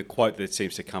 And the quote that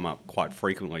seems to come up quite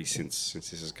frequently since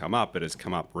this has come up, but has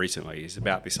come up recently, is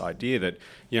about this idea that,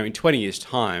 in 20 years'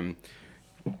 time,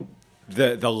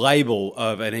 the label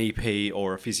of an EP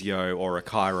or a physio or a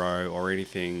chiro or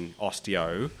anything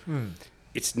osteo,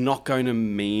 it's not going to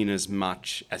mean as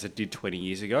much as it did 20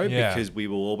 years ago, because we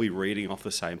will all be reading off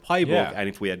the same playbook. Yeah. And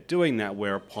if we are doing that,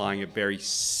 we're applying a very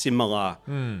similar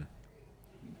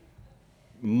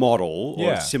model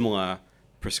or a similar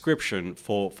prescription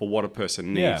for what a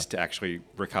person needs to actually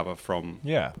recover from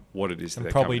what it is that And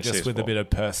they're probably coming to see just us with a for. bit of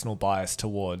personal bias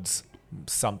towards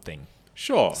something.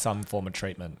 Sure. Some form of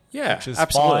treatment. Yeah, which is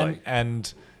absolutely. fine.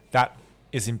 And that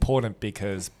is important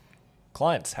because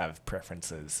clients have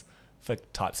preferences for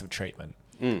types of treatment.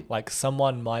 Like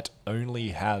someone might only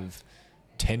have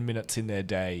 10 minutes in their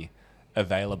day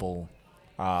available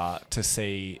to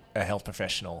see a health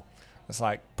professional. It's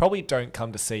like, probably don't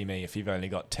come to see me if you've only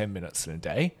got 10 minutes in a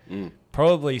day.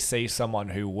 Probably see someone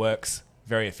who works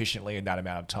very efficiently in that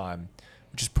amount of time,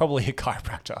 which is probably a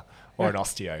chiropractor or an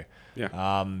osteo.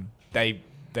 Yeah.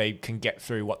 They can get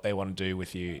through what they want to do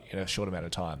with you in a short amount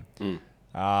of time.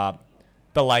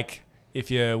 But like,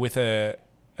 if you're with a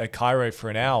chiro for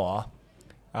an hour,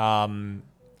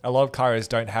 a lot of chiros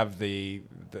don't have the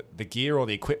gear or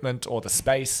the equipment or the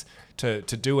space to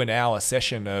do an hour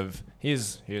session of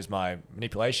here's my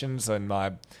manipulations and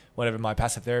my whatever my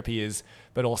passive therapy is,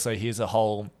 but also here's a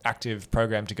whole active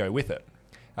program to go with it,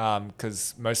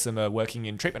 because most of them are working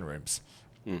in treatment rooms.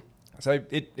 So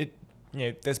it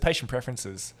there's patient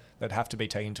preferences that have to be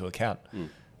taken into account,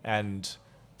 and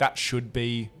that should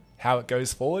be how it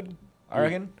goes forward, I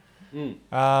reckon.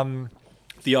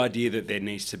 The idea that there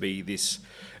needs to be this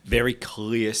very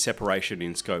clear separation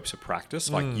in scopes of practice,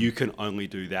 like you can only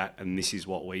do that and this is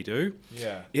what we do.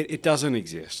 Yeah. It doesn't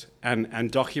exist.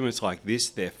 And documents like this,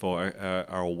 therefore,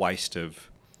 are a waste of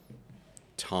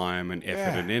time and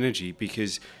effort and energy,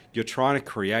 because you're trying to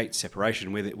create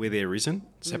separation where there isn't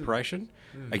separation.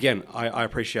 Again, I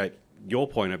appreciate your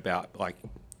point about like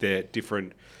the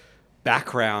different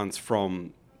backgrounds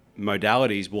from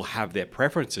modalities will have their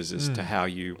preferences as to how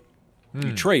you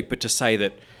treat, but to say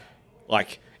that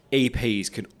like EPs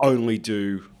can only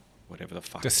do whatever the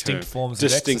fuck Distinct term, forms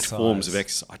distinct of forms of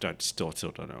exercise. exercise.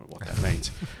 Still don't know what that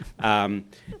means.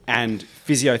 And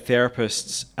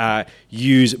physiotherapists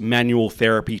use manual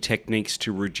therapy techniques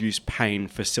to reduce pain,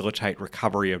 facilitate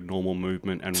recovery of normal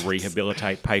movement, and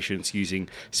rehabilitate patients using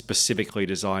specifically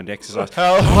designed exercise.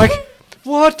 hell? Like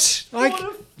what? Like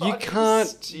You can't.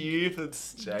 Stupid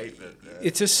statement. Man.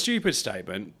 It's a stupid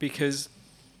statement because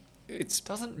it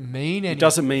doesn't mean anything. It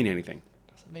doesn't mean anything.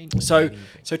 So anything.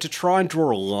 to try and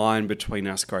draw a line between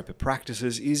our scope of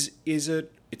practices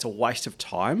it's a waste of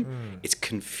time. It's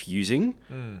confusing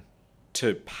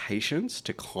to patients,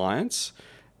 to clients.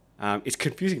 It's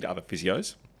confusing to other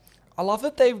physios. I love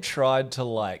that they've tried to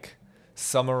like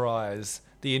summarize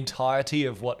the entirety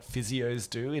of what physios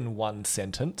do in one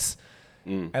sentence.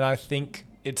 And I think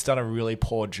it's done a really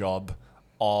poor job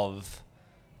of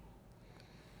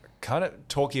kind of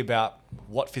talking about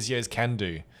what physios can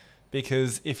do.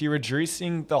 Because if you're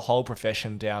reducing the whole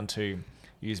profession down to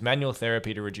use manual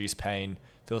therapy to reduce pain,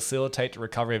 facilitate the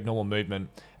recovery of normal movement,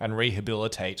 and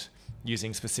rehabilitate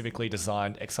using specifically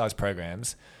designed exercise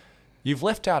programs, you've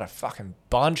left out a fucking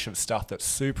bunch of stuff that's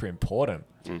super important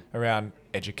around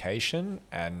education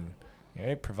and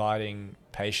providing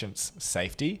patients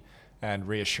safety and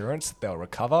reassurance that they'll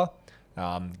recover,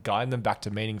 guiding them back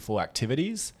to meaningful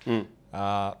activities.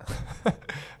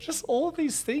 Just all of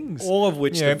these things. All of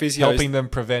which the physios... helping them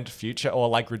prevent future or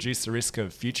like reduce the risk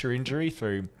of future injury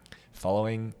through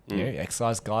following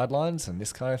exercise guidelines and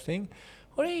this kind of thing.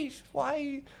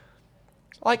 Why?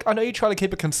 Like, I know you try to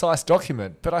keep a concise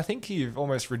document, but I think you've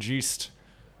almost reduced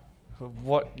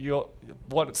what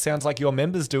it sounds like your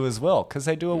members do as well, because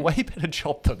they do a way better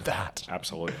job than that.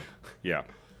 Absolutely. Yeah.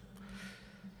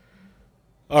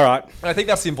 All right. And I think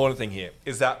that's the important thing here,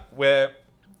 is that we're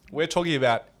talking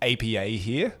about APA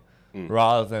here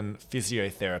rather than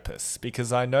physiotherapists,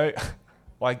 because I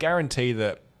guarantee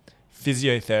that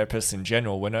physiotherapists in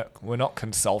general were not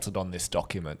consulted on this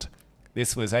document.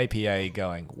 This was APA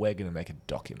going, we're going to make a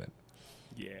document.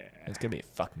 Yeah. It's going to be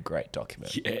a fucking great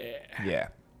document. Yeah. Yeah.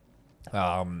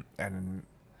 I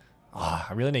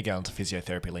really need to go onto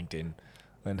Physiotherapy LinkedIn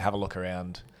and have a look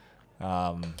around.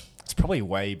 It's probably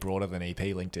way broader than EP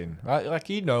LinkedIn. Like,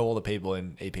 you know all the people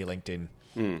in EP LinkedIn.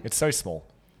 It's so small.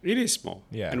 It is small.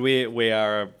 Yeah. And we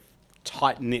are a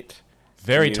tight-knit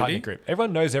Very community. tight-knit group.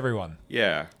 Everyone knows everyone.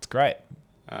 Yeah. It's great.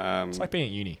 It's like being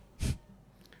at uni.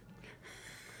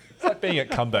 It's like being at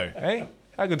Cumbo, eh?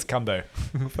 How good's Cumbo?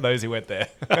 For those who went there.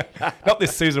 Not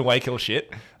this Susan Wakehill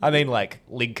shit. I mean like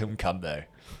Lincoln Cumbo.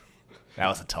 That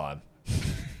was a time.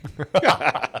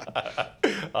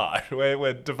 Alright,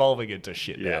 we're devolving into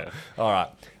shit now. Alright.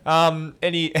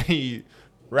 Any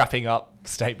wrapping up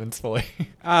statements for you?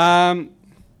 No,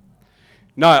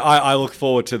 I look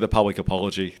forward to the public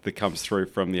apology that comes through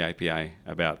from the APA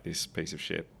about this piece of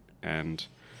shit. And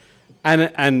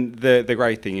the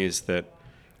great thing is that,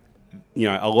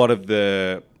 a lot of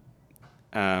the,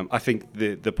 I think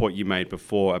the point you made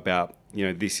before about,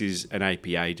 this is an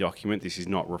APA document. This is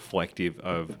not reflective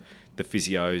of the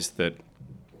physios that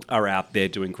are out there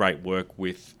doing great work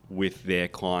with their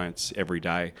clients every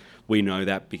day. We know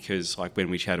that because, like, when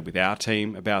we chatted with our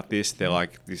team about this, they're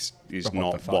like, this is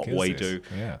not what we do.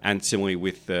 Yeah. And similarly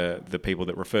with the people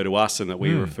that refer to us and that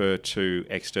we refer to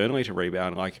externally to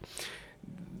Rebound, like,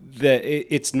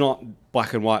 it's not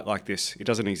black and white like this. It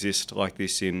doesn't exist like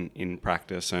this in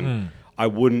practice. And I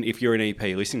wouldn't, if you're an EP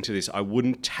listening to this, I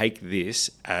wouldn't take this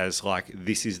as like,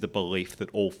 this is the belief that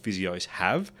all physios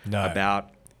have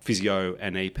about physio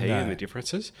and EP and the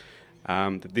differences.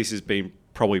 That this has been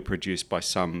probably produced by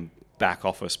some back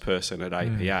office person at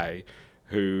APA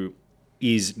who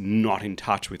is not in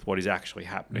touch with what is actually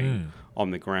happening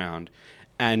on the ground,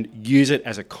 and use it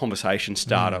as a conversation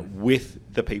starter with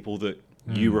the people that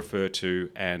you refer to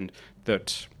and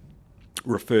that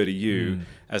refer to you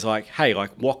as like, hey,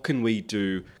 like, what can we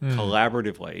do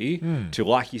collaboratively to,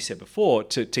 like you said before,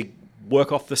 to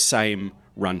work off the same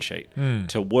run sheet,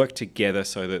 to work together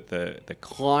so that the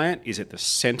client is at the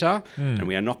center and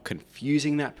we are not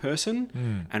confusing that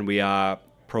person and we are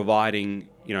providing,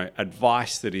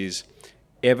 advice that is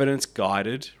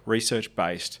evidence-guided,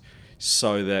 research-based,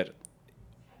 so that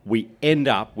we end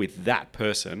up with that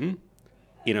person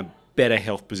in a better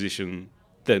health position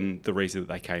than the reason that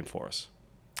they came for us.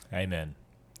 Amen.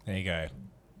 There you go.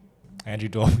 Andrew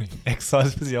Dorney,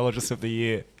 Exercise Physiologist of the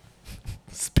Year.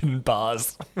 Spin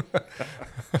bars.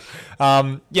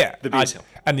 The beers help.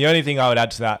 And the only thing I would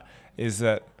add to that is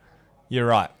that you're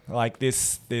right. Like,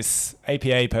 this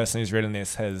APA person who's written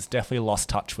this has definitely lost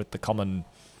touch with the common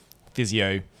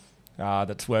physio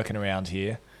that's working around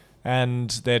here. And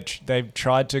they've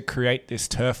tried to create this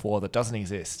turf war that doesn't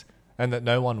exist and that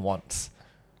no one wants.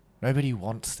 Nobody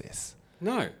wants this.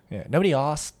 No. Yeah. Nobody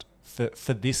asked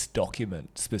for this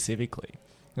document specifically.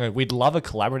 We'd love a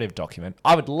collaborative document.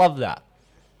 I would love that.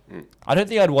 I don't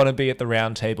think I'd want to be at the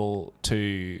round table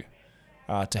to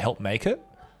help make it.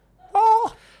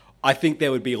 Oh. I think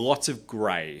there would be lots of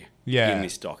grey in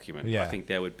this document. Yeah. I think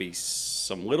there would be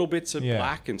some little bits of Yeah.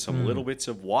 black and some little bits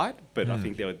of white, but I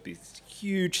think there would be this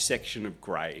huge section of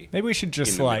grey. Maybe we should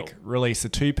just in the like middle. release a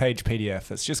 2-page PDF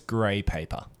that's just grey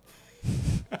paper.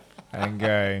 And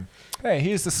go, hey,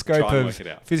 here's the scope Try and of work it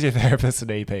out. physiotherapists and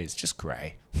EPs. Just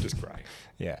grey. Just grey.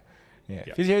 Yeah. Yeah.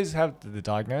 Yep. Physios have the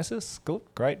diagnosis. Cool.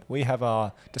 Great. We have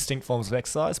our distinct forms of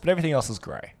exercise, but everything else is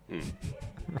grey.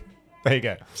 There you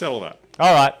go. Settle that.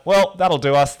 All right. Well, that'll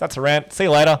do us. That's a rant. See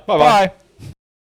you later. Bye-bye. Bye.